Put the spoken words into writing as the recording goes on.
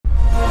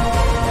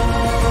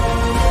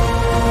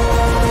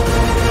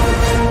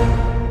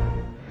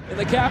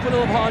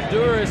capital of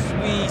Honduras,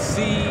 we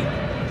see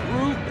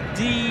Group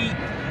D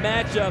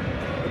matchup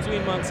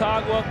between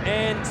Motagua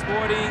and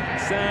Sporting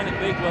San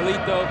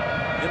Miguelito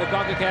in the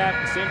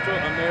Concacaf Central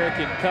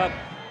American Cup.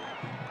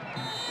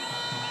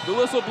 The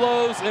whistle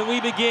blows and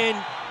we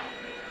begin.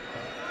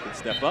 Good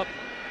step up.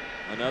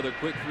 Another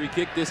quick free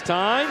kick this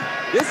time.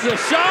 This is a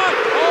shot.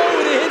 Oh,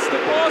 and it hits the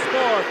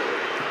crossbar.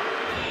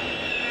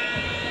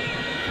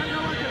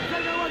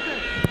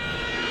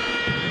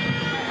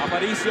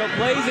 Aparicio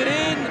plays it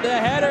in, the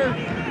header.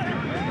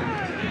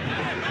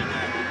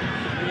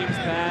 James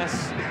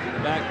pass,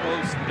 back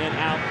post, and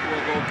out for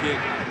a goal kick.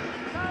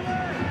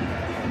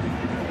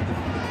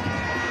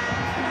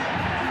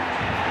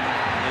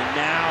 And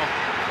now,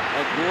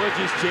 a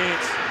gorgeous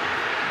chance.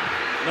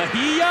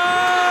 Mejia!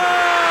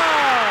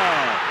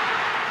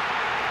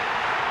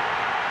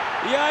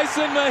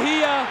 Yason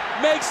Mejia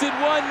makes it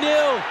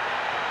 1-0.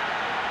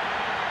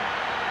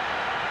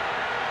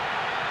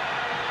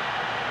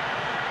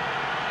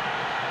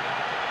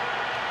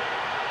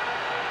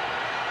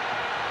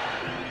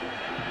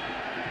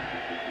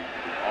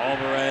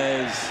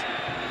 Alvarez,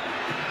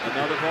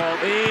 another ball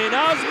in.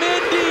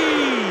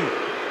 Osmendi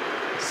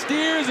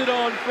steers it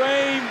on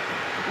frame,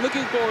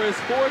 looking for his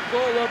 4th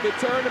goal of the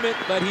tournament,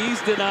 but he's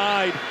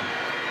denied.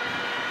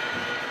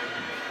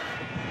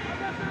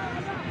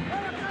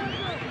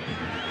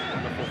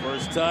 Wonderful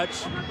first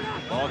touch.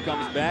 Ball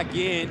comes back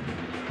in,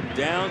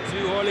 down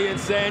to Orlean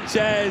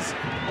Sanchez.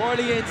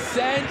 Orlean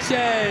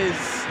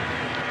Sanchez.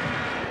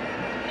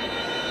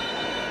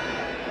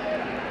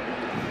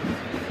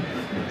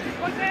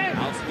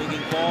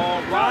 Out-swinging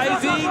ball,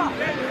 rising.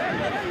 Back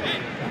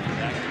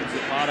to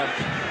Zapata.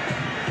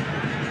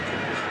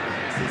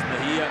 This is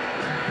Mejia.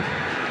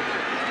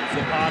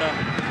 Zapata.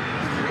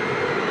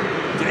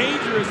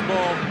 Dangerous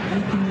ball.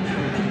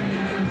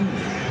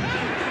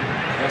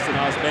 Justin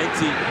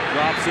Osmenti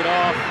drops it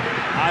off.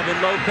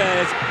 Ivan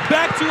Lopez.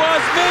 Back to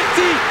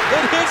Osmenti.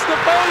 It hits the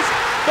post,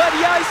 but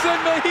Yason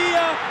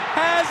Mejia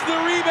has the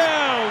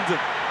rebound.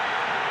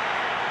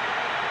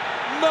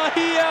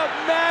 Mejia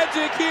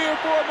magic here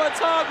for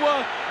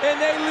Motagua, and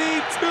they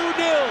lead 2-0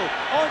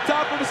 on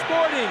top of the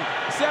Sporting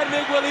San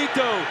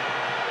Miguelito.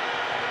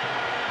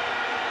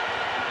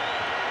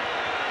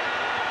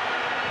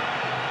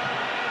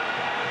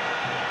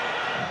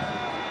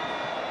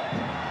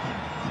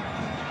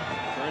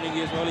 Turning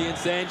is Orlean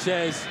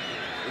Sanchez.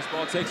 This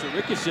ball takes a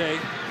ricochet. It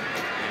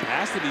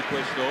has to be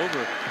pushed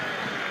over.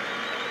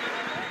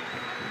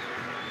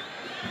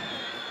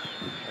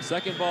 A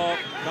second ball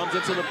comes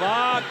into the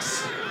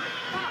box.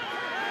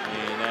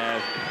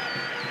 And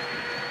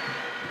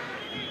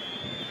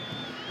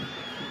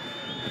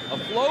a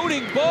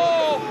floating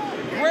ball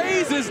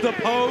grazes the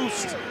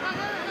post.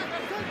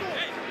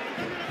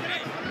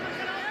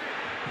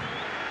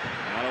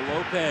 Out of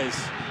Lopez.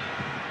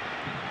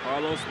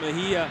 Carlos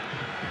Mejia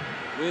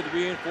with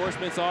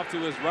reinforcements off to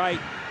his right.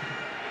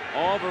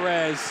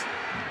 Alvarez.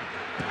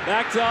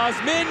 Back to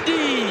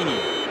Osmendi.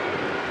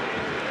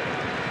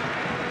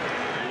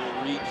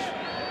 Will reach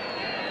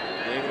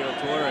Gabriel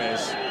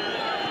Torres.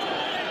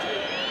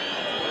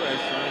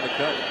 Trying to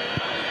cut.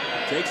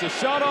 Takes a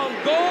shot on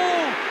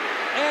goal.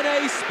 And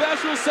a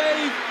special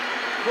save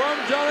from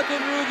Jonathan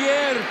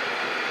Rugier.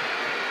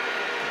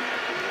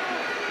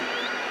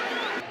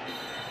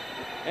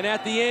 And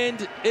at the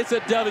end, it's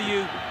a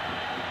W.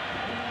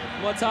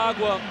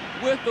 Motagua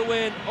with the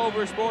win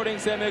over Sporting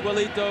San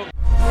Miguelito.